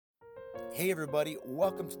Hey everybody,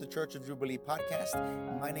 welcome to the Church of Jubilee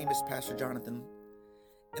podcast. My name is Pastor Jonathan.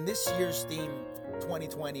 In this year's theme,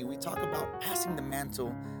 2020, we talk about passing the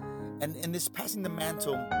mantle. And in this passing the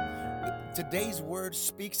mantle, today's word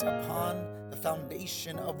speaks upon the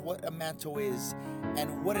foundation of what a mantle is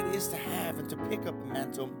and what it is to have and to pick up a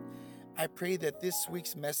mantle. I pray that this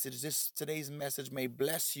week's message, today's message may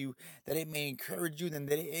bless you, that it may encourage you, and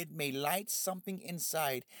that it may light something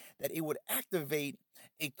inside, that it would activate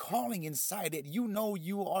a calling inside that you know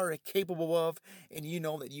you are capable of and you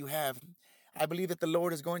know that you have. I believe that the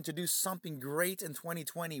Lord is going to do something great in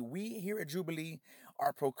 2020. We here at Jubilee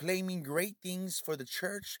are proclaiming great things for the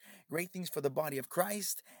church, great things for the body of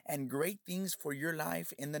Christ, and great things for your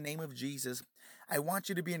life in the name of Jesus. I want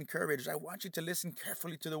you to be encouraged. I want you to listen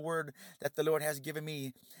carefully to the word that the Lord has given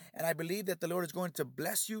me. And I believe that the Lord is going to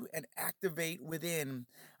bless you and activate within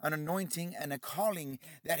an anointing and a calling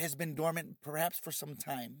that has been dormant perhaps for some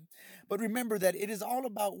time. But remember that it is all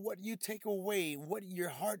about what you take away, what your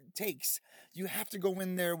heart takes. You have to go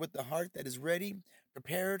in there with the heart that is ready,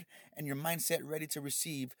 prepared, and your mindset ready to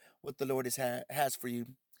receive what the Lord has for you.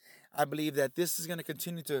 I believe that this is going to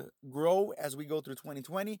continue to grow as we go through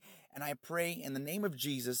 2020. And I pray in the name of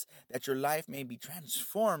Jesus that your life may be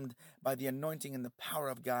transformed by the anointing and the power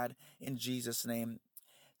of God in Jesus' name.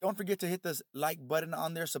 Don't forget to hit the like button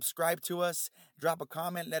on there, subscribe to us, drop a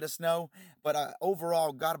comment, let us know. But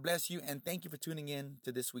overall, God bless you and thank you for tuning in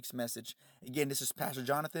to this week's message. Again, this is Pastor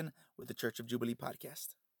Jonathan with the Church of Jubilee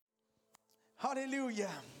podcast.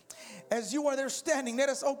 Hallelujah. As you are there standing, let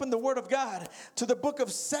us open the Word of God to the book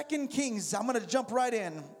of 2 Kings. I'm going to jump right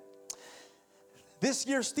in. This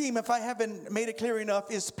year's theme, if I haven't made it clear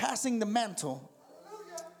enough, is passing the mantle.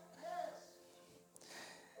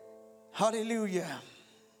 Hallelujah.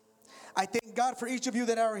 I thank God for each of you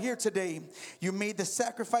that are here today. You made the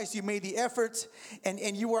sacrifice, you made the effort,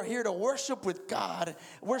 and you are here to worship with God.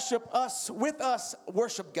 Worship us, with us,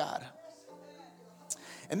 worship God.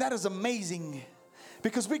 And that is amazing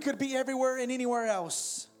because we could be everywhere and anywhere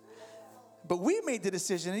else. But we made the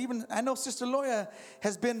decision. Even I know Sister Loya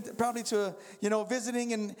has been probably to,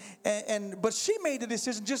 visiting but she made the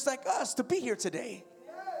decision just like us to be here today.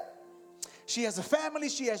 She has a family,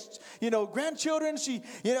 she has, grandchildren, she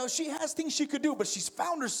has things she could do, but she's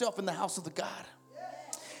found herself in the house of the God.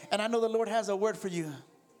 And I know the Lord has a word for you.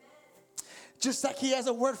 Just like He has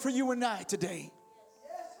a word for you and I today.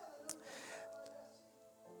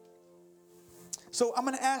 So I'm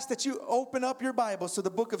going to ask that you open up your Bibles to the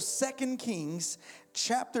book of 2 Kings,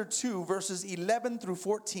 chapter 2, verses 11 through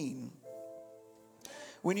 14.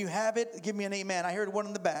 When you have it, give me an amen. I heard one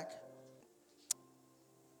in the back.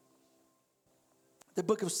 The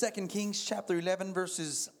book of 2 Kings, chapter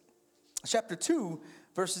 2,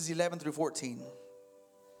 verses 11 through 14.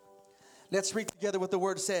 Let's read together what the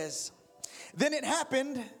word says. Then it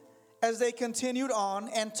happened as they continued on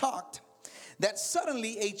and talked, that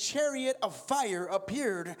suddenly a chariot of fire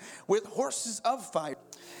appeared with horses of fire.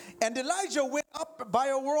 And Elijah went up by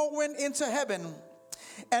a whirlwind into heaven.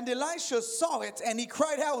 And Elisha saw it, and he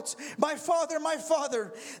cried out, my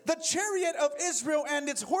father, the chariot of Israel and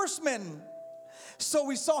its horsemen. So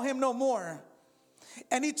we saw him no more.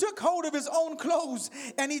 And he took hold of his own clothes,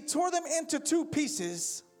 and he tore them into two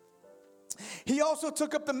pieces. He also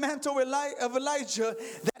took up the mantle of Elijah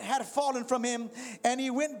that had fallen from him, and he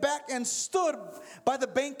went back and stood by the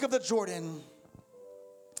bank of the Jordan.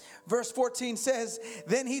 Verse 14 says,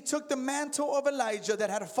 then he took the mantle of Elijah that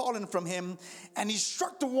had fallen from him, and he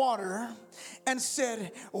struck the water and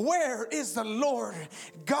said, where is the Lord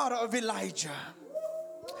God of Elijah?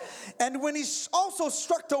 And when he also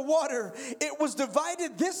struck the water, it was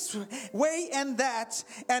divided this way and that,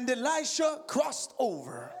 and Elisha crossed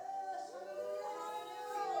over.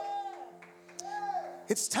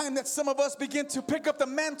 It's time that some of us begin to pick up the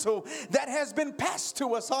mantle that has been passed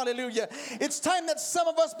to us. Hallelujah. It's time that some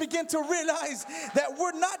of us begin to realize that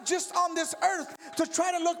we're not just on this earth to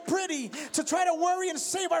try to look pretty, to try to worry and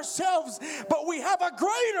save ourselves, but we have a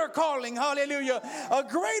greater calling. Hallelujah. A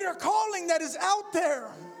greater calling that is out there.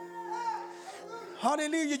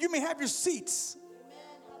 Hallelujah. You may have your seats.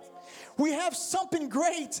 We have something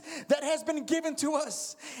great that has been given to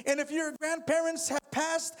us. And if your grandparents have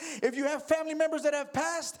passed, if you have family members that have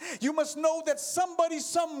passed, you must know that somebody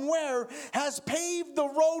somewhere has paved the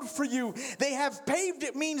road for you. They have paved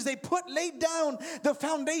it means they laid down the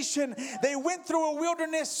foundation. They went through a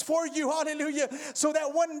wilderness for you. Hallelujah. So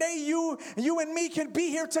that one day you and me can be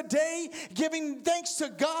here today giving thanks to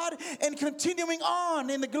God and continuing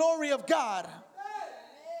on in the glory of God.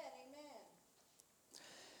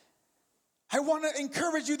 I want to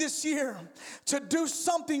encourage you this year to do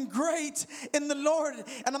something great in the Lord.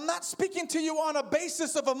 And I'm not speaking to you on a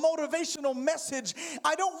basis of a motivational message.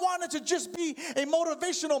 I don't want it to just be a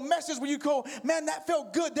motivational message where you go, man, that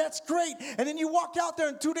felt good, that's great. And then you walk out there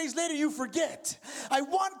and 2 days later you forget. I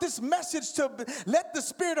want this message to let the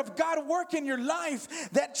Spirit of God work in your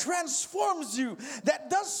life that transforms you, that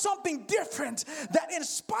does something different, that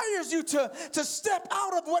inspires you to step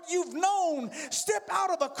out of what you've known, step out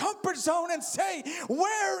of a comfort zone and say,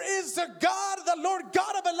 where is the God, the Lord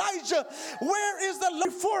God of Elijah? Where is the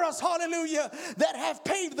Lord for us, hallelujah, that have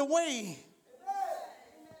paved the way?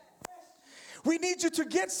 We need you to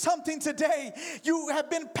get something today. You have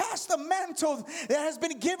been passed a mantle that has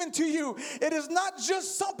been given to you. It is not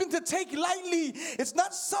just something to take lightly. It's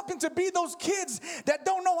not something to be those kids that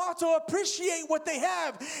don't know how to appreciate what they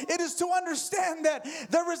have. It is to understand that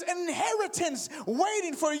there is inheritance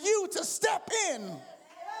waiting for you to step in.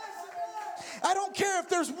 I don't care if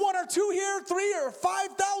there's 1 or 2 here, 3 or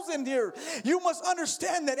 5,000 here. You must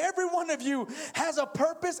understand that every one of you has a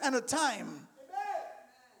purpose and a time.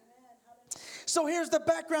 So here's the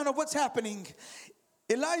background of what's happening.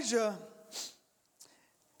 Elijah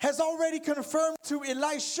has already confirmed to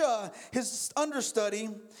Elisha, his understudy,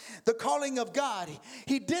 the calling of God.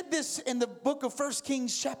 He did this in the book of 1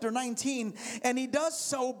 Kings chapter 19, and he does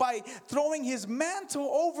so by throwing his mantle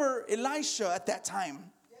over Elisha at that time,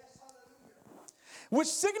 which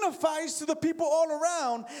signifies to the people all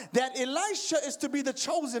around that Elisha is to be the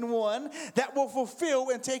chosen one that will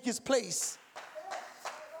fulfill and take his place.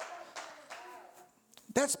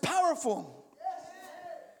 That's powerful.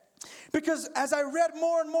 Because as I read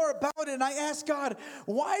more and more about it, and I asked God,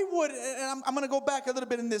 why would, and I'm going to go back a little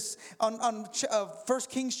bit in this, on 1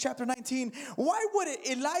 Kings chapter 19, why would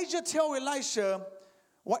Elijah tell Elisha,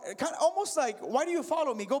 kind of almost like, why do you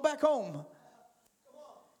follow me? Go back home.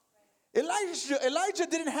 Elijah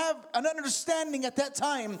didn't have an understanding at that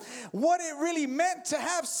time what it really meant to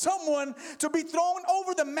have someone to be thrown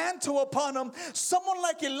over the mantle upon him. Someone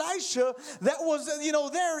like Elisha that was,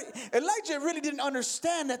 there. Elijah really didn't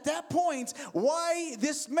understand at that point why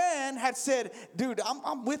this man had said, dude,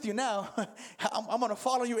 I'm with you now. I'm going to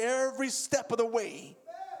follow you every step of the way.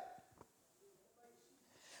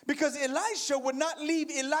 Because Elisha would not leave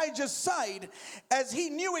Elijah's side, as he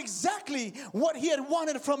knew exactly what he had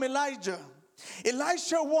wanted from Elijah.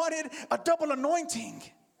 Elisha wanted a double anointing,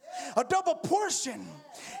 a double portion.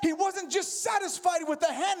 He wasn't just satisfied with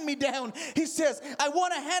a hand-me-down. He says, I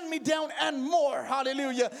want a hand-me-down and more.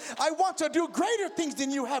 Hallelujah. I want to do greater things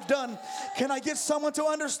than you have done. Can I get someone to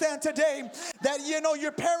understand today that,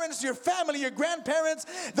 your parents, your family, your grandparents,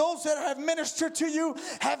 those that have ministered to you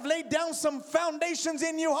have laid down some foundations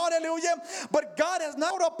in you. Hallelujah. But God has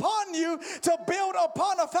not put upon you to build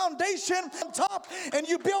upon a foundation on top, and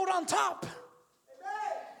you build on top.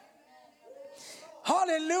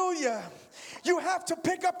 Hallelujah. You have to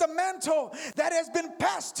pick up the mantle that has been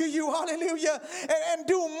passed to you, hallelujah, and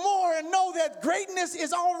do more and know that greatness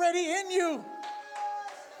is already in you.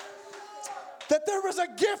 That there is a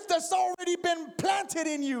gift that's already been planted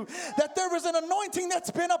in you. That there is an anointing that's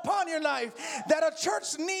been upon your life. That a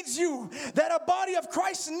church needs you. That a body of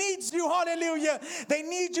Christ needs you. Hallelujah. They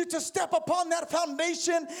need you to step upon that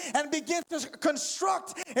foundation and begin to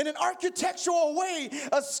construct in an architectural way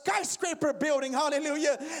a skyscraper building.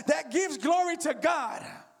 Hallelujah. That gives glory to God.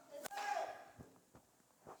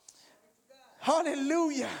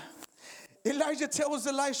 Hallelujah. Elijah tells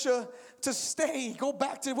Elisha to stay. Go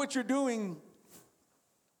back to what you're doing.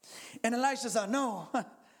 And Elisha said, no,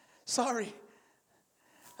 sorry,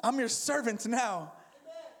 I'm your servant now.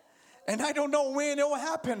 And I don't know when it will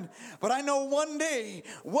happen, but I know one day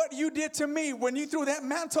what you did to me when you threw that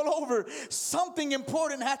mantle over, something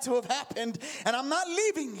important had to have happened. And I'm not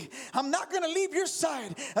leaving. I'm not going to leave your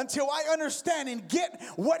side until I understand and get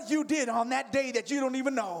what you did on that day that you don't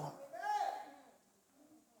even know.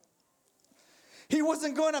 He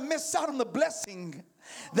wasn't going to miss out on the blessing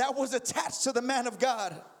that was attached to the man of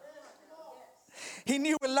God. He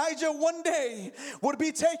knew Elijah one day would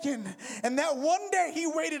be taken. And that one day he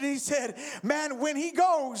waited and he said, man, when he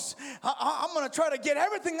goes, I'm going to try to get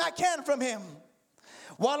everything I can from him.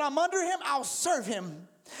 While I'm under him, I'll serve him.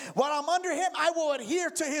 While I'm under him, I will adhere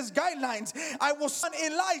to his guidelines. I will son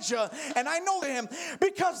Elijah, and I know him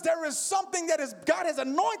because there is something that God has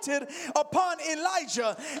anointed upon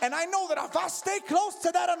Elijah. And I know that if I stay close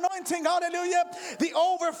to that anointing, hallelujah, the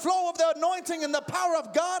overflow of the anointing and the power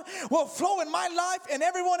of God will flow in my life and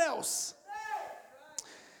everyone else.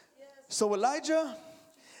 So Elijah,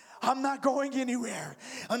 I'm not going anywhere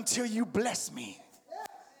until you bless me.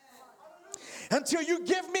 Until you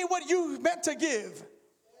give me what you meant to give.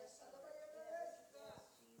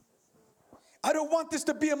 I don't want this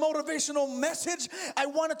to be a motivational message. I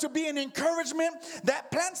want it to be an encouragement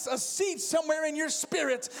that plants a seed somewhere in your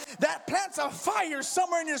spirit, that plants a fire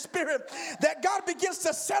somewhere in your spirit, that God begins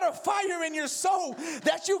to set a fire in your soul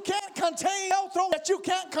that you can't contain, that you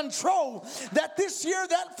can't control, that this year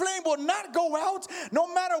that flame will not go out.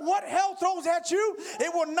 No matter what hell throws at you,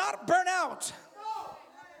 it will not burn out.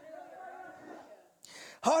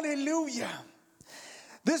 Hallelujah.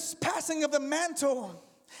 This passing of the mantle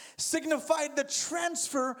signified the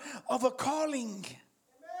transfer of a calling.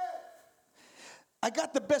 I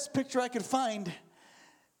got the best picture I could find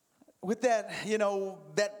with that,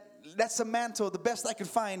 that's a mantle, the best I could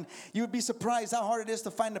find. You would be surprised how hard it is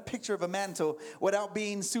to find a picture of a mantle without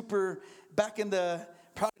being super back in the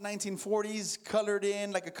probably 1940s, colored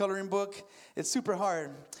in like a coloring book. It's super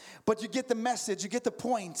hard. But you get the message, you get the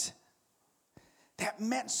point. That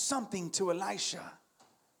meant something to Elisha.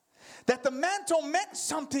 That the mantle meant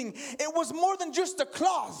something. It was more than just a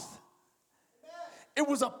cloth. It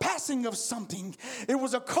was a passing of something. It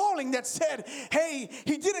was a calling that said, hey,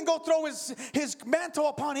 he didn't go throw his mantle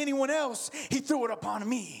upon anyone else. He threw it upon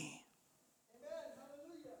me.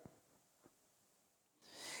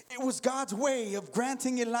 It was God's way of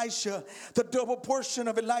granting Elisha the double portion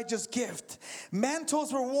of Elijah's gift.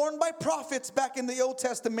 Mantles were worn by prophets back in the Old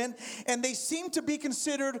Testament, and they seem to be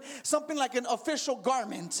considered something like an official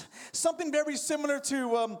garment. Something very similar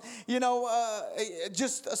to,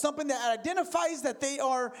 just something that identifies that they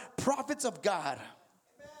are prophets of God.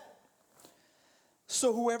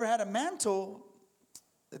 So whoever had a mantle,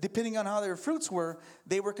 depending on how their fruits were,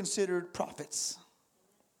 they were considered prophets.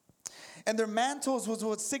 And their mantles was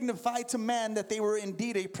what signified to man that they were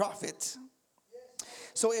indeed a prophet.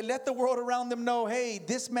 So it let the world around them know, hey,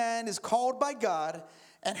 this man is called by God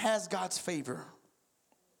and has God's favor.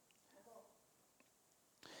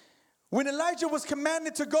 When Elijah was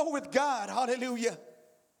commanded to go with God, hallelujah,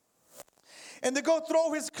 and to go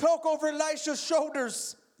throw his cloak over Elisha's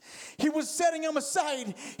shoulders, he was setting him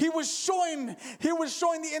aside. He was showing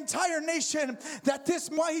the entire nation that this,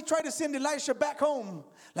 why he tried to send Elisha back home.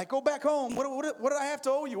 Like, go back home. What did I have to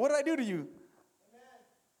owe you? What did I do to you? Amen.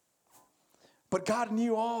 But God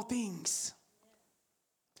knew all things.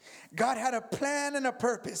 God had a plan and a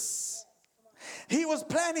purpose. He was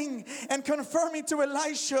planning and confirming to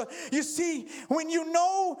Elisha, you see, when you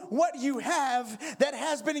know what you have that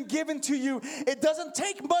has been given to you, it doesn't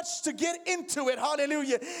take much to get into it.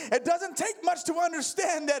 Hallelujah. It doesn't take much to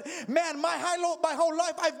understand that, man, my whole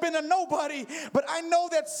life I've been a nobody, but I know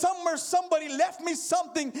that somewhere somebody left me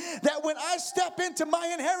something that when I step into my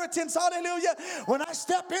inheritance, hallelujah, when I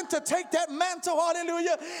step in to take that mantle,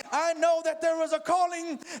 hallelujah, I know that there is a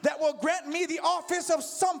calling that will grant me the office of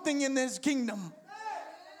something in this kingdom.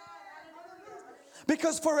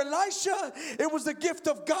 Because for Elisha, it was the gift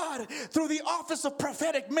of God through the office of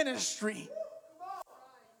prophetic ministry.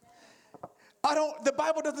 The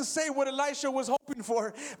Bible doesn't say what Elisha was hoping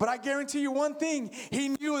for, but I guarantee you one thing, he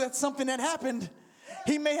knew that something had happened.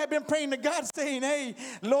 He may have been praying to God saying, hey,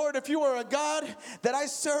 Lord, if you are a God that I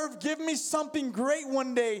serve, give me something great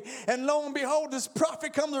one day. And lo and behold, this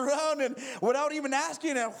prophet comes around and without even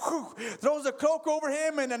asking, and throws a cloak over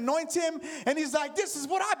him and anoints him. And he's like, this is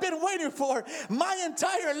what I've been waiting for. My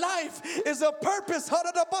entire life is a purpose.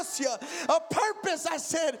 A purpose, I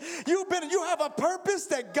said. You have a purpose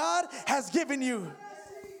that God has given you.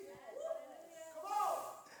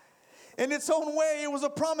 In its own way, it was a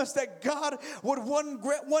promise that God would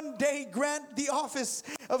one day grant the office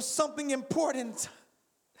of something important.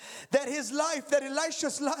 That his life, that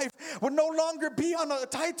Elisha's life would no longer be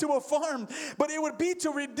tied to a farm, but it would be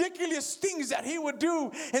to ridiculous things that he would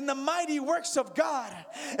do in the mighty works of God.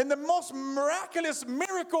 In the most miraculous,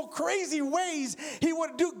 miracle, crazy ways he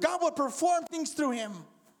would do, God would perform things through him.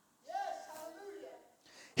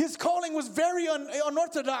 His calling was very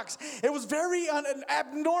unorthodox. It was very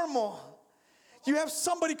abnormal. You have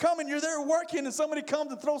somebody come and you're there working and somebody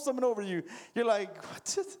comes and throws something over you. You're like,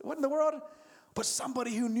 what in the world? But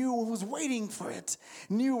somebody who knew, who was waiting for it,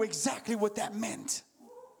 knew exactly what that meant.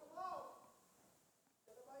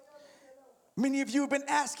 Many of you have been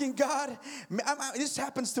asking God, this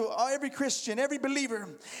happens to every Christian, every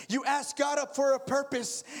believer. You ask God up for a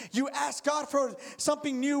purpose. You ask God for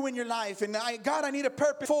something new in your life. And God, I need a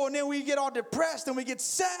purpose. And then we get all depressed and we get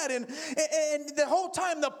sad. And the whole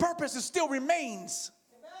time the purpose still remains.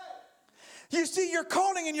 You see, your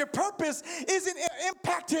calling and your purpose isn't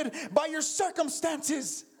impacted by your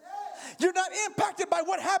circumstances. You're not impacted by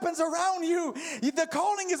what happens around you. The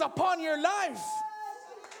calling is upon your life.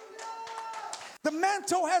 The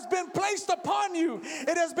mantle has been placed upon you.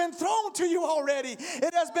 It has been thrown to you already.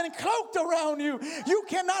 It has been cloaked around you. You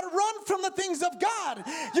cannot run from the things of God.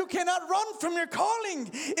 You cannot run from your calling.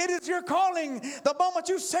 It is your calling. The moment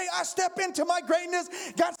you say, I step into my greatness,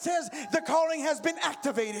 God says the calling has been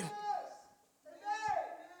activated.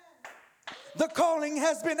 The calling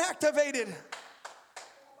has been activated.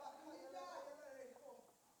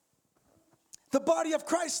 The body of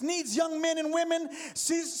Christ needs young men and women,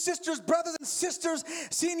 sisters, brothers and sisters,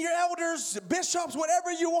 senior elders, bishops, whatever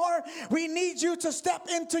you are. We need you to step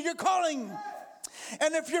into your calling.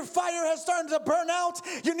 And if your fire has started to burn out,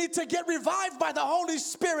 you need to get revived by the Holy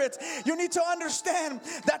Spirit. You need to understand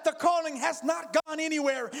that the calling has not gone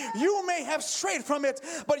anywhere. You may have strayed from it,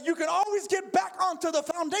 but you can always get back onto the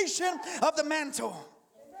foundation of the mantle.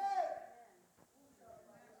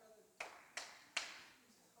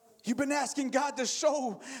 You've been asking God to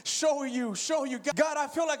show you. God, I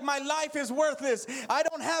feel like my life is worthless. I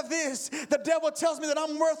don't have this. The devil tells me that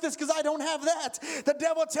I'm worthless because I don't have that. The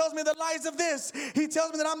devil tells me the lies of this. He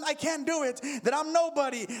tells me that I can't do it, that I'm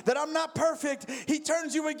nobody, that I'm not perfect. He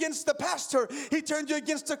turns you against the pastor. He turns you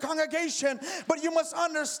against the congregation. But you must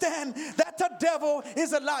understand that the devil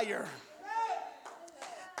is a liar.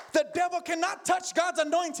 The devil cannot touch God's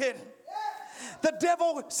anointed. The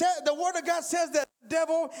devil said, the word of God says that the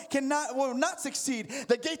devil will not succeed.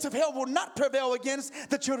 The gates of hell will not prevail against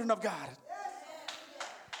the children of God.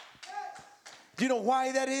 Do you know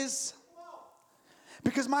why that is?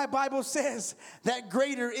 Because my Bible says that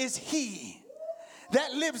greater is He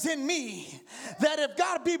that lives in me. That if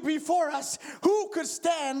God be before us, who could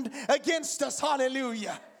stand against us?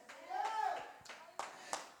 Hallelujah.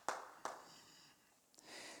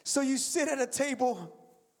 So you sit at a table.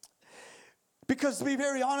 Because to be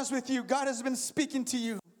very honest with you, God has been speaking to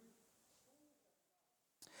you.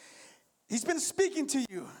 He's been speaking to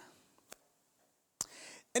you.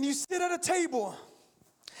 And you sit at a table.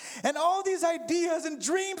 And all these ideas and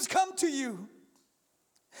dreams come to you.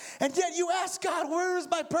 And yet you ask God, where is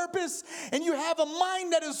my purpose? And you have a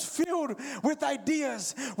mind that is filled with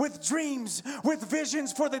ideas, with dreams, with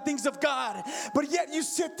visions for the things of God. But yet you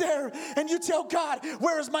sit there and you tell God,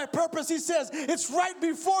 where is my purpose? He says, it's right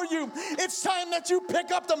before you. It's time that you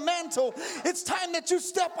pick up the mantle. It's time that you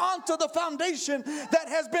step onto the foundation that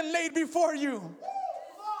has been laid before you.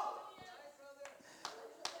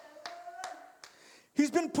 He's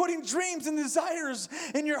been putting dreams and desires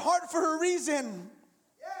in your heart for a reason.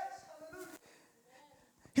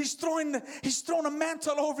 He's throwing a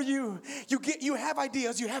mantle over you. You have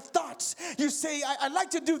ideas. You have thoughts. You say, I'd like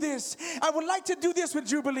to do this. I would like to do this with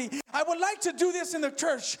Jubilee. I would like to do this in the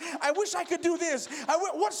church. I wish I could do this.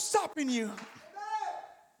 What's stopping you?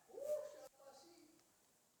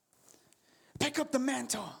 Pick up the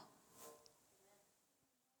mantle.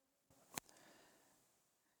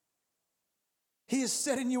 He is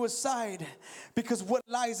setting you aside because what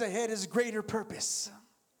lies ahead is greater purpose.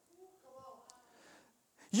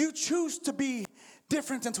 You choose to be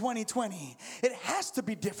different in 2020. It has to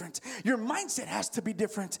be different. Your mindset has to be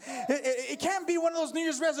different. It can't be one of those New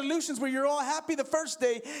Year's resolutions where you're all happy the first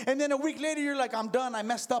day and then a week later you're like, I'm done. I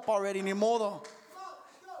messed up already. Ni modo.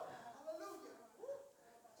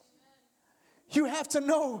 You have to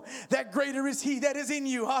know that greater is He that is in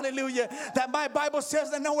you. Hallelujah. That my Bible says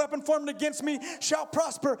that no weapon formed against me shall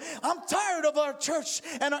prosper. I'm tired of our church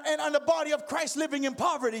and the body of Christ living in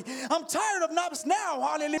poverty. I'm tired of not now,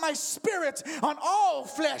 hallelujah, my spirit on all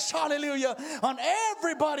flesh, hallelujah, on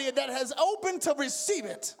everybody that has opened to receive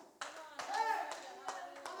it.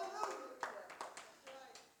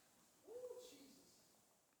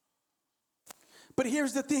 But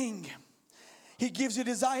here's the thing. He gives you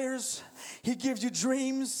desires. He gives you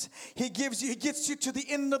dreams. He gets you to the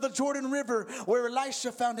end of the Jordan River where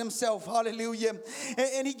Elisha found himself. Hallelujah.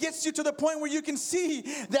 And he gets you to the point where you can see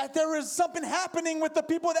that there is something happening with the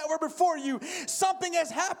people that were before you. Something has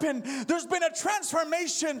happened. There's been a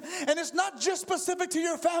transformation. And it's not just specific to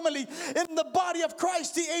your family. In the body of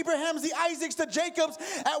Christ, the Abrahams, the Isaacs, the Jacobs,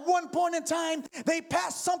 at one point in time, they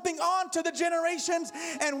passed something on to the generations.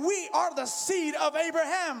 And we are the seed of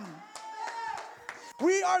Abraham.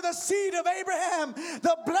 We are the seed of Abraham.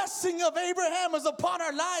 The blessing of Abraham is upon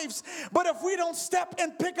our lives. But if we don't step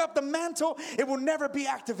and pick up the mantle, it will never be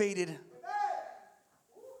activated.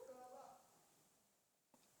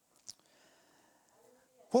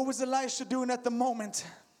 What was Elisha doing at the moment?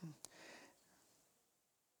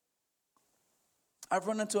 I've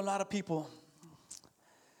run into a lot of people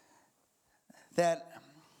that,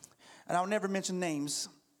 and I'll never mention names,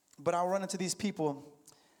 but I'll run into these people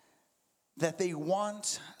that they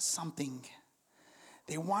want something.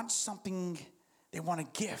 They want something They want a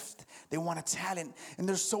gift. They want a talent. And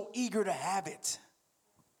they're so eager to have it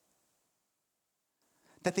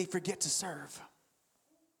that they forget to serve.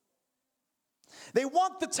 They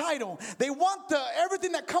want the title. They want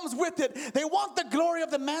everything that comes with it. They want the glory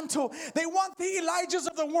of the mantle. They want the Elijahs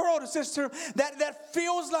of the world, sister, that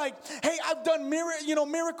feels like, hey, I've done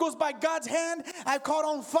miracles by God's hand. I've caught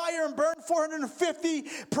on fire and burned 450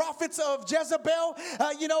 prophets of Jezebel.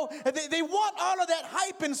 They want all of that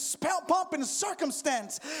hype and pomp and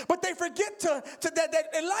circumstance. But they forget that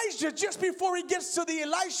Elijah, just before he gets to the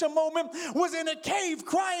Elisha moment, was in a cave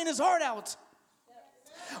crying his heart out.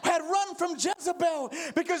 Had run from Jezebel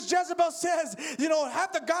because Jezebel says,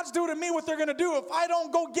 have the gods do to me what they're going to do if I don't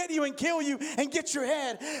go get you and kill you and get your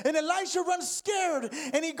head. And Elisha runs scared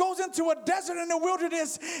and he goes into a desert in the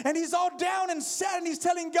wilderness and he's all down and sad and he's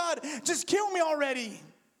telling God, just kill me already.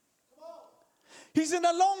 He's in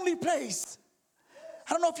a lonely place.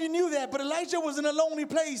 I don't know if you knew that, but Elijah was in a lonely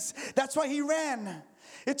place. That's why he ran.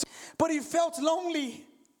 But he felt lonely.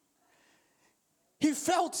 He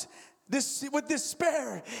felt this with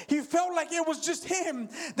despair. He felt like it was just him,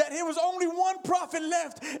 that it was only one prophet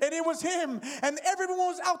left, and it was him, and everyone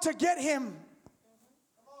was out to get him.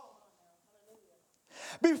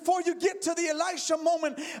 Before you get to the Elisha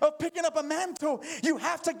moment of picking up a mantle, you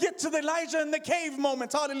have to get to the Elijah in the cave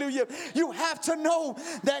moment. Hallelujah. You have to know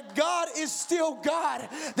that God is still God,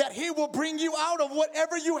 that he will bring you out of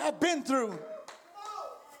whatever you have been through.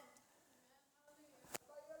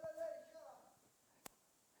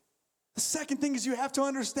 The second thing is you have to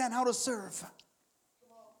understand how to serve.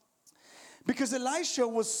 Because Elisha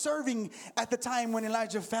was serving at the time when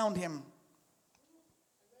Elijah found him.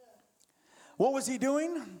 What was he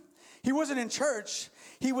doing? He wasn't in church.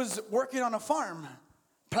 He was working on a farm,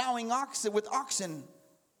 plowing oxen with oxen.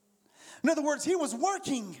 In other words, he was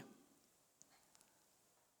working.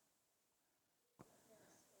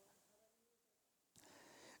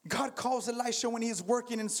 God calls Elisha when he is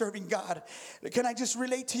working and serving God. Can I just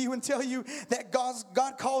relate to you and tell you that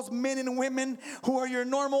God calls men and women who are your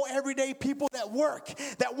normal everyday people that work,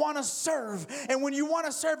 that want to serve. And when you want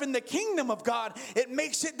to serve in the kingdom of God, it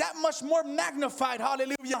makes it that much more magnified.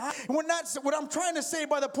 Hallelujah. What I'm trying to say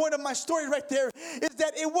by the point of my story right there is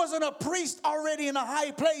that it wasn't a priest already in a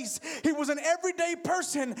high place. He was an everyday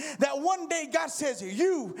person that one day God says,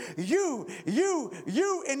 you,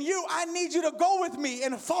 and you, I need you to go with me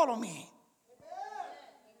and follow me.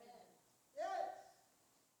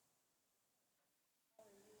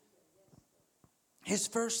 His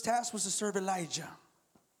first task was to serve Elijah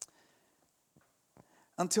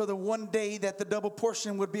until the one day that the double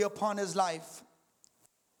portion would be upon his life.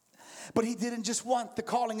 But he didn't just want the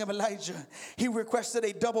calling of Elijah. He requested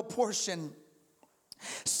a double portion.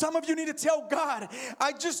 Some of you need to tell God,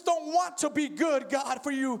 I just don't want to be good, God, for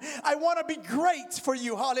you. I want to be great for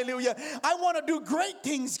you. Hallelujah. I want to do great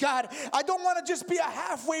things, God. I don't want to just be a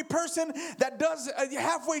halfway person that does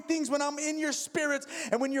halfway things when I'm in your spirit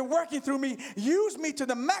and when you're working through me. Use me to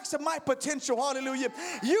the max of my potential. Hallelujah.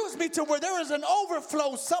 Use me to where there is an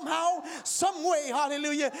overflow somehow, some way.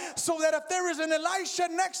 Hallelujah. So that if there is an Elisha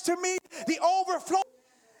next to me, the overflow.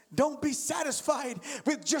 Don't be satisfied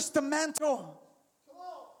with just the mantle.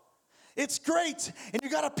 It's great, and you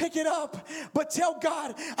got to pick it up. But tell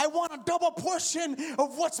God, I want a double portion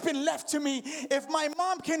of what's been left to me. If my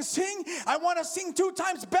mom can sing, I want to sing 2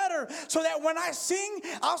 times better, so that when I sing,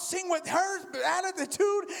 I'll sing with her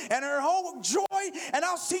attitude and her whole joy, and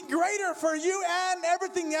I'll sing greater for you and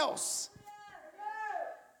everything else.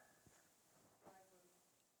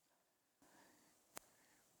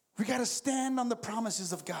 We got to stand on the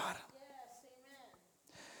promises of God.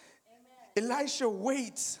 Yes, amen. Elisha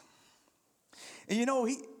waits. And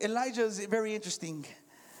Elijah is very interesting.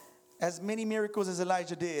 As many miracles as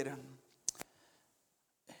Elijah did,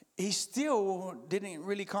 he still didn't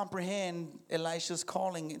really comprehend Elisha's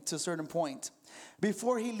calling to a certain point.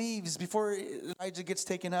 Before he leaves, before Elijah gets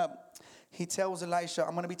taken up, he tells Elisha,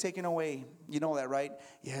 I'm going to be taken away. You know that, right?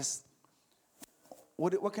 Yes.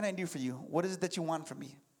 What can I do for you? What is it that you want from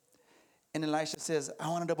me? And Elisha says, I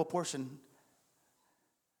want a double portion.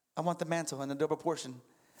 I want the mantle and a double portion.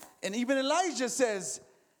 And even Elijah says,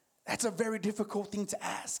 that's a very difficult thing to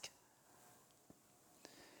ask.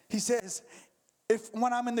 He says, if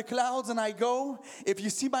when I'm in the clouds and I go, if you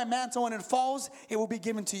see my mantle and it falls, it will be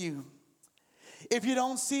given to you. If you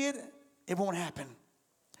don't see it, it won't happen.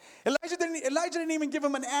 Elijah didn't even give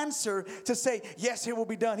him an answer to say, yes, it will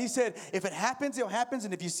be done. He said, if it happens, it happens.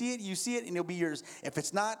 And if you see it, and it'll be yours. If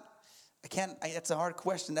it's not, that's a hard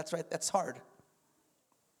question. That's right. That's hard.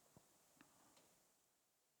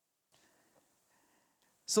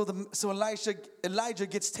 So Elijah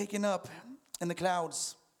gets taken up in the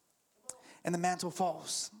clouds, and the mantle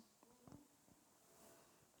falls.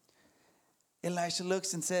 Elisha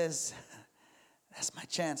looks and says, that's my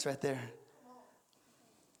chance right there.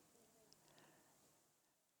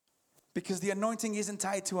 Because the anointing isn't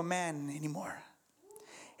tied to a man anymore.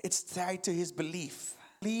 It's tied to his belief.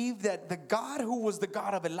 Believe that the God who was the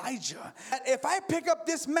God of Elijah, that if I pick up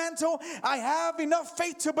this mantle, I have enough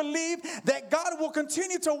faith to believe that God will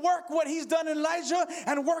continue to work what he's done in Elijah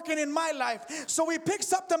and working in my life. So he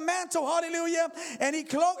picks up the mantle, hallelujah, and the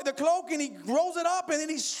cloak, and he rolls it up, and then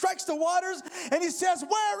he strikes the waters, and he says,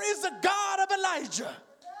 where is the God of Elijah?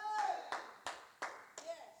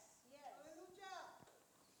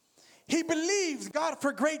 He believed God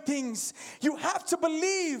for great things. You have to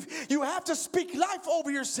believe. You have to speak life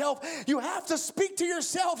over yourself. You have to speak to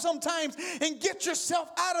yourself sometimes and get yourself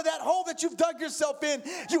out of that hole that you've dug yourself in.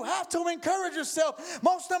 You have to encourage yourself.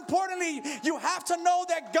 Most importantly, you have to know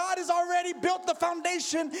that God has already built the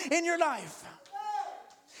foundation in your life.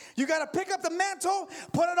 You got to pick up the mantle,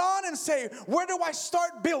 put it on, and say, where do I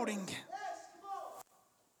start building?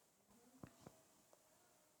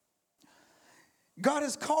 God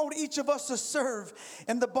has called each of us to serve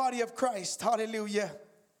in the body of Christ. Hallelujah.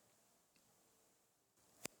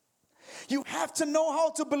 You have to know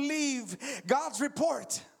how to believe God's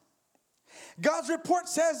report. God's report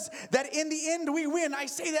says that in the end we win. I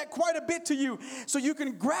say that quite a bit to you so you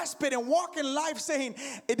can grasp it and walk in life saying,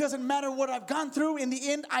 it doesn't matter what I've gone through. In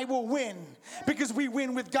the end, I will win because we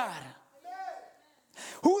win with God.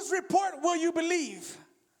 Whose report will you believe?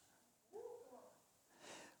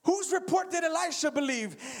 Whose report did Elisha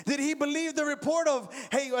believe? Did he believe the report of,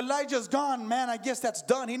 hey, Elijah's gone, man, I guess that's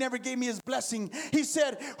done. He never gave me his blessing. He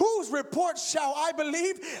said, whose report shall I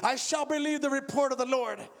believe? I shall believe the report of the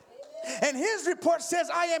Lord. And his report says,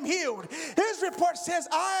 I am healed. His report says,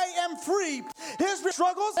 I am free. His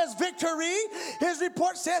struggles says victory. His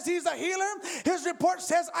report says he's a healer. His report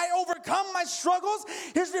says, I overcome my struggles.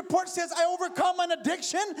 His report says, I overcome an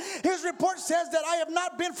addiction. His report says that I have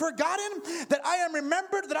not been forgotten, that I am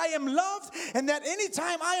remembered, that I am loved, and that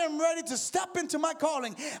anytime I am ready to step into my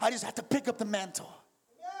calling, I just have to pick up the mantle.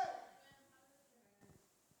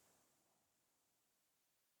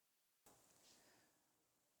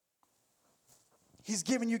 He's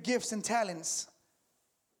given you gifts and talents.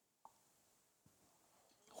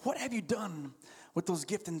 What have you done with those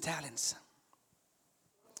gifts and talents?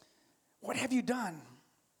 What have you done?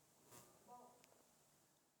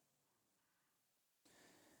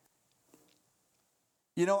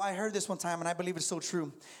 You know, I heard this one time, and I believe it's so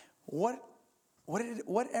true.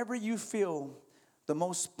 Whatever you feel the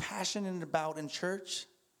most passionate about in church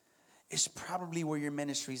is probably where your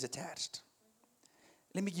ministry is attached.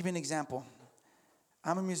 Let me give you an example.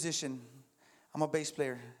 I'm a musician. I'm a bass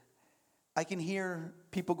player. I can hear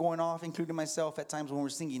people going off, including myself, at times when we're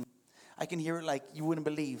singing. I can hear it like you wouldn't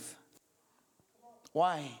believe.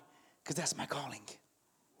 Why? Because that's my calling.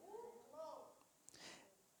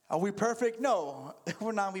 Are we perfect? No,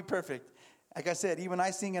 we're not perfect. Like I said, even I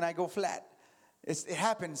sing and I go flat. It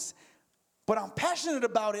happens. But I'm passionate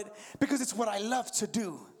about it because it's what I love to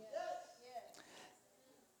do.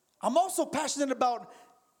 I'm also passionate about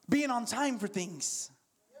being on time for things.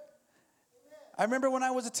 I remember when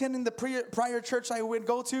I was attending the prior church I would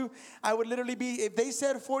go to, I would literally be, if they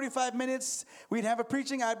said 45 minutes, we'd have a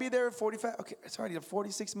preaching, I'd be there at 45, okay, it's already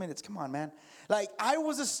 46 minutes, come on, man. Like, I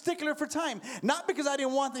was a stickler for time, not because I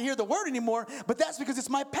didn't want to hear the word anymore, but that's because it's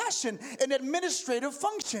my passion, an administrative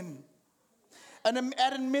function, an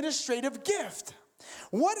administrative gift.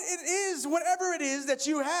 What it is, whatever it is that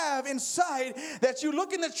you have inside, that you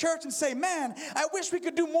look in the church and say, man, I wish we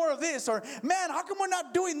could do more of this, or man, how come we're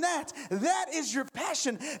not doing that? That is your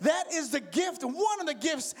passion. That is the gift, one of the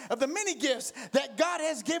gifts of the many gifts that God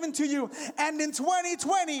has given to you. And in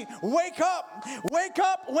 2020, wake up, wake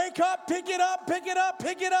up, wake up, pick it up, pick it up,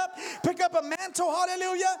 pick it up, pick up a mantle,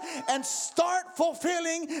 hallelujah, and start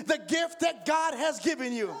fulfilling the gift that God has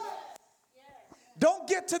given you. Don't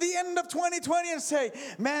get to the end of 2020 and say,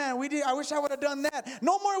 man, I wish I would have done that.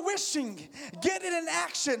 No more wishing. Get it in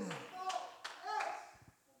action.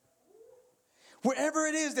 Wherever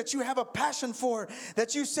it is that you have a passion for,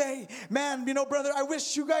 that you say, man, brother, I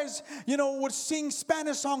wish you guys, would sing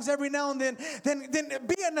Spanish songs every now and then. Then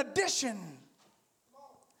be an addition.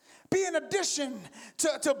 Be an addition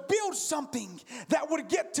to build something that would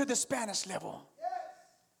get to the Spanish level.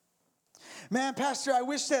 Man, Pastor, I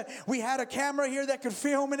wish that we had a camera here that could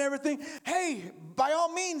film and everything. Hey, by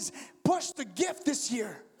all means, push the gift this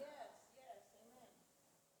year.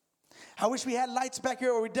 I wish we had lights back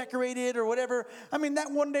here or we decorated or whatever. I mean,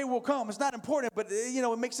 that one day will come. It's not important, but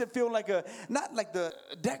it makes it feel like not like the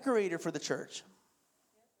decorator for the church.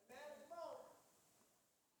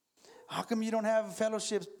 How come you don't have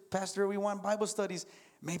fellowships, Pastor? We want Bible studies.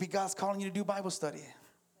 Maybe God's calling you to do Bible study.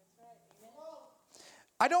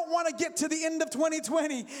 I don't want to get to the end of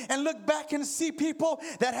 2020 and look back and see people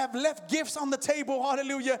that have left gifts on the table.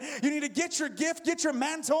 Hallelujah. You need to get your gift, get your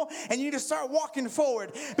mantle, and you need to start walking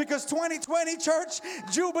forward. Because 2020 church,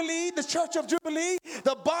 Jubilee, the church of Jubilee,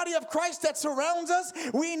 the body of Christ that surrounds us,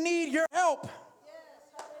 we need your help.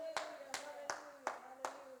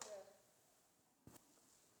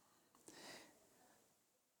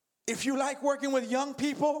 If you like working with young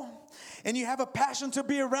people and you have a passion to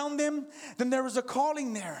be around them, then there is a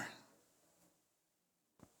calling there.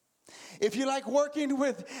 If you like working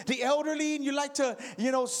with the elderly and you like to,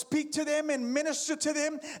 speak to them and minister to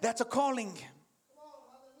them, that's a calling.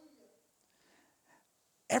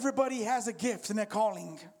 Everybody has a gift and a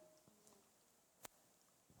calling.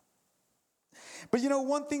 But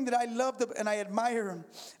one thing that I loved and I admire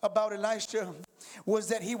about Elisha was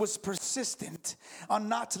that he was persistent on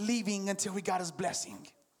not leaving until he got his blessing.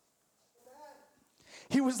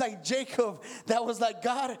 He was like Jacob that was like,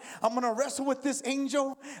 God, I'm going to wrestle with this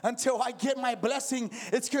angel until I get my blessing.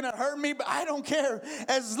 It's going to hurt me, but I don't care.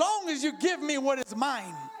 As long as you give me what is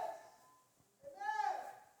mine.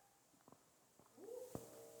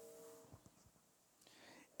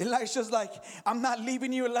 Elisha's like, I'm not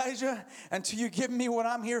leaving you, Elijah, until you give me what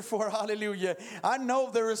I'm here for. Hallelujah. I know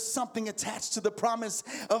there is something attached to the promise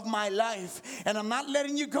of my life, and I'm not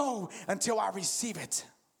letting you go until I receive it.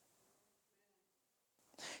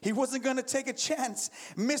 He wasn't going to take a chance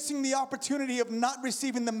missing the opportunity of not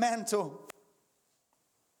receiving the mantle.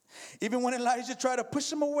 Even when Elijah tried to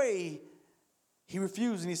push him away, he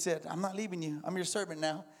refused and he said, I'm not leaving you. I'm your servant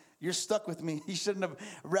now. You're stuck with me. You shouldn't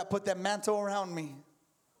have put that mantle around me.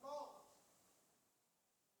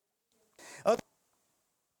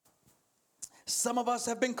 Some of us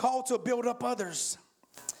have been called to build up others.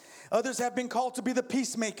 Others have been called to be the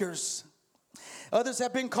peacemakers. Others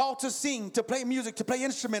have been called to sing, to play music, to play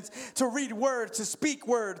instruments, to read word, to speak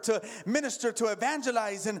word, to minister, to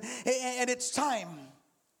evangelize, and it's time.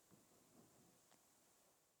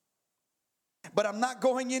 But I'm not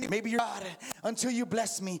going in. Maybe you're God until you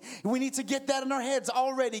bless me. We need to get that in our heads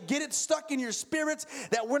already. Get it stuck in your spirits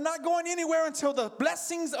that we're not going anywhere until the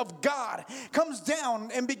blessings of God comes down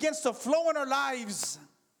and begins to flow in our lives.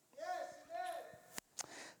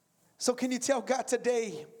 So can you tell God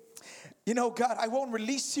today, God, I won't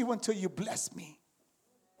release you until you bless me.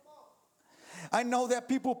 I know that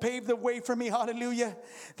people paved the way for me, hallelujah.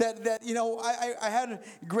 I had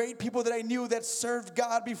great people that I knew that served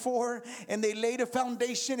God before, and they laid a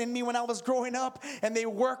foundation in me when I was growing up, and they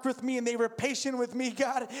worked with me, and they were patient with me,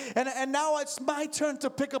 God. And now it's my turn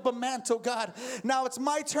to pick up a mantle, God. Now it's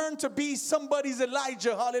my turn to be somebody's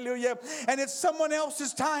Elijah, hallelujah. And it's someone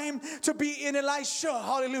else's time to be in Elisha,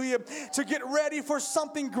 hallelujah, to get ready for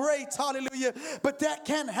something great, hallelujah. But that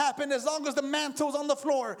can't happen as long as the mantle's on the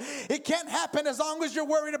floor. It can't happen as long as you're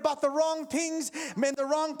worried about the wrong things, in the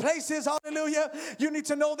wrong places, hallelujah. You need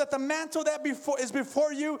to know that the mantle that is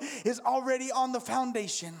before you is already on the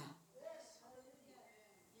foundation.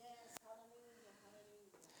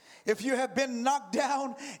 If you have been knocked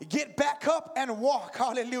down, get back up and walk.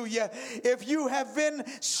 Hallelujah. If you have been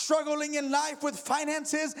struggling in life with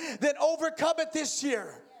finances, then overcome it this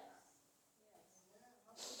year.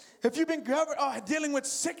 If you've been dealing with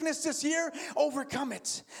sickness this year, overcome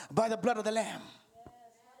it by the blood of the Lamb.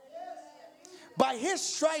 By His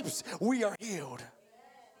stripes, we are healed.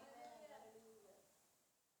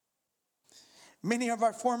 Many of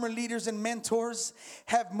our former leaders and mentors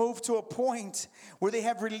have moved to a point where they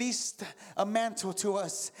have released a mantle to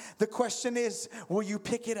us. The question is, will you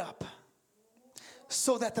pick it up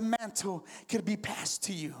so that the mantle could be passed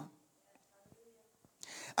to you?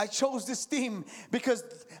 I chose this theme because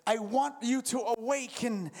I want you to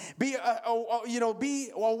awaken, be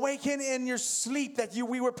awakened in your sleep that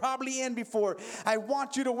we were probably in before. I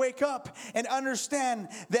want you to wake up and understand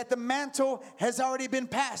that the mantle has already been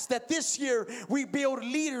passed. That this year we build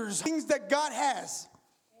leaders, things that God has.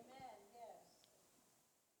 Amen.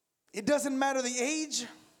 It doesn't matter the age.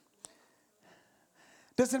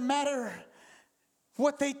 Doesn't matter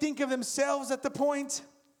what they think of themselves at the point.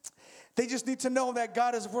 They just need to know that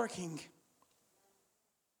God is working.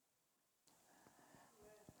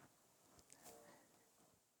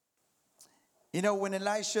 When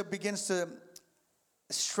Elisha begins to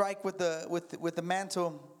strike with the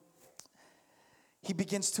mantle, he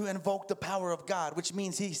begins to invoke the power of God, which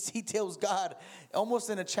means he tells God almost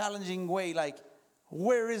in a challenging way, like,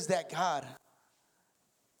 where is that God?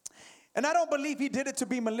 And I don't believe he did it to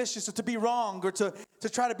be malicious or to be wrong or to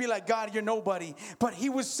try to be like, God, you're nobody. But he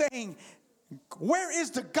was saying, where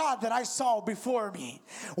is the God that I saw before me?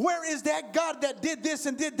 Where is that God that did this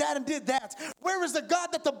and did that and did that? Where is the God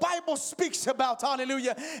that the Bible speaks about?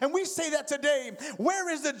 Hallelujah. And we say that today. Where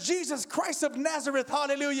is the Jesus Christ of Nazareth?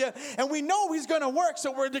 Hallelujah. And we know he's going to work,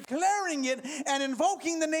 so we're declaring it and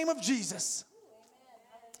invoking the name of Jesus.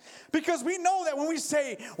 Because we know that when we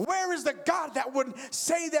say, where is the God that would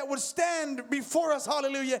stand before us,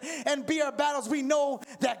 hallelujah, and be our battles, we know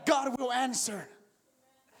that God will answer.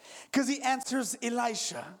 Because he answers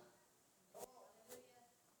Elisha.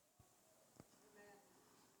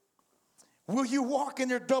 Will you walk in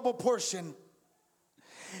your double portion?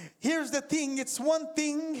 Here's the thing. It's one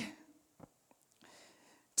thing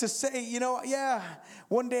to say, yeah,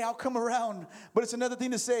 one day I'll come around. But it's another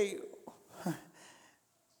thing to say,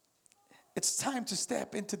 it's time to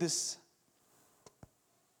step into this.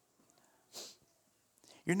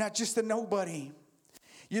 You're not just a nobody.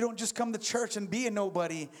 You don't just come to church and be a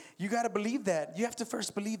nobody. You got to believe that. You have to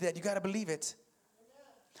first believe that. You got to believe it.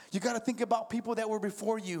 You got to think about people that were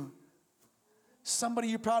before you. Somebody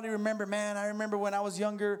you probably remember, man, I remember when I was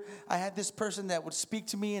younger, I had this person that would speak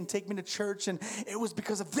to me and take me to church, and it was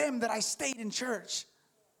because of them that I stayed in church.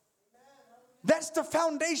 That's the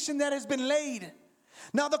foundation that has been laid.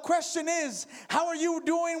 Now the question is, how are you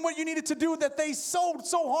doing what you needed to do that they sold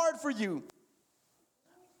so hard for you?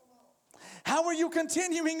 How are you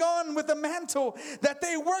continuing on with the mantle that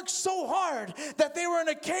they worked so hard, that they were in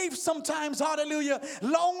a cave sometimes, hallelujah,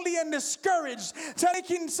 lonely and discouraged,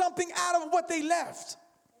 taking something out of what they left?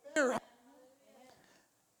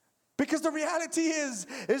 Because the reality is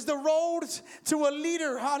the road to a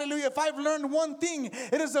leader, hallelujah. If I've learned one thing,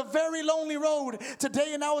 it is a very lonely road.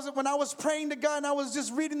 Today, when I was praying to God and I was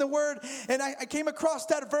just reading the word, and I came across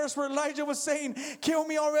that verse where Elijah was saying, kill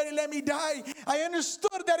me already, let me die. I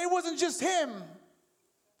understood that it wasn't just him.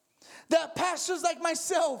 That pastors like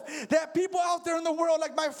myself, that people out there in the world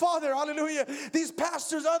like my father, hallelujah, these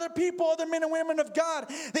pastors, other people, other men and women of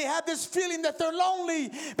God, they have this feeling that they're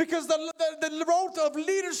lonely because the road of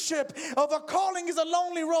leadership, of a calling, is a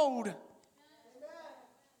lonely road.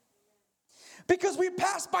 Because we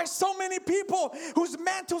pass by so many people whose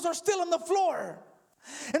mantles are still on the floor.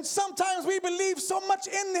 And sometimes we believe so much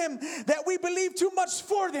in them that we believe too much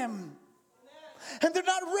for them. And they're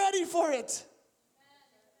not ready for it.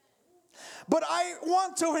 But I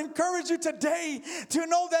want to encourage you today to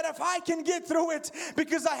know that if I can get through it,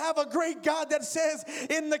 because I have a great God that says,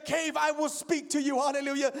 in the cave I will speak to you,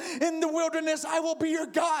 hallelujah. In the wilderness I will be your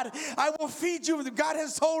God. I will feed you. God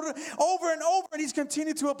has told over and over, and he's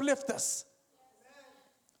continued to uplift us.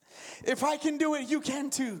 If I can do it, you can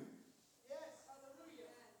too.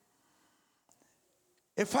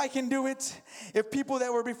 If I can do it, if people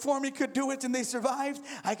that were before me could do it and they survived,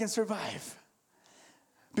 I can survive.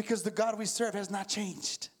 Because the God we serve has not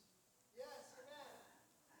changed. Yes,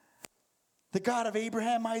 the God of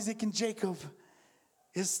Abraham, Isaac, and Jacob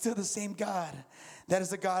is still the same God. That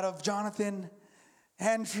is the God of Jonathan,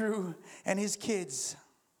 Andrew, and his kids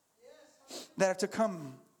that are to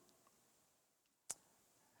come.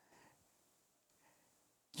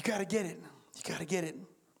 You got to get it. You got to get it.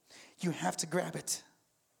 You have to grab it.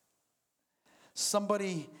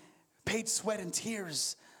 Somebody paid sweat and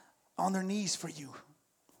tears on their knees for you.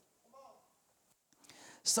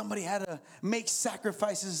 Somebody had to make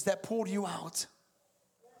sacrifices that pulled you out.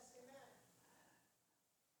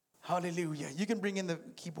 Hallelujah. You can bring in the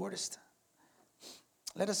keyboardist.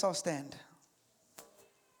 Let us all stand.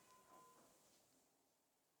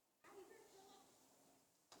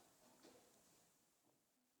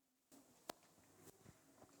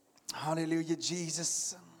 Hallelujah,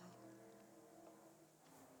 Jesus.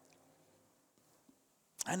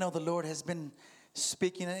 I know the Lord has been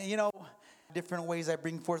speaking, different ways I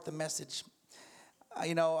bring forth the message.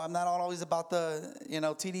 I'm not always about the,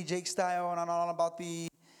 TD Jake style, and I'm not all about the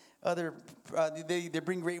other, they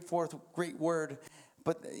bring forth great word.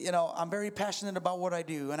 But, I'm very passionate about what I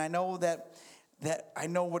do, and I know that I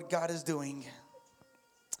know what God is doing.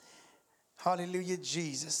 Hallelujah,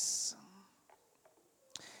 Jesus.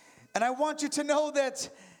 And I want you to know that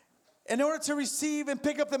in order to receive and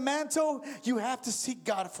pick up the mantle, you have to seek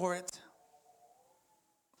God for it.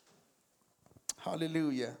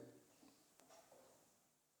 Hallelujah.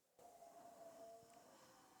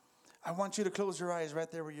 I want you to close your eyes right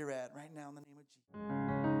there where you're at right now in the name of Jesus.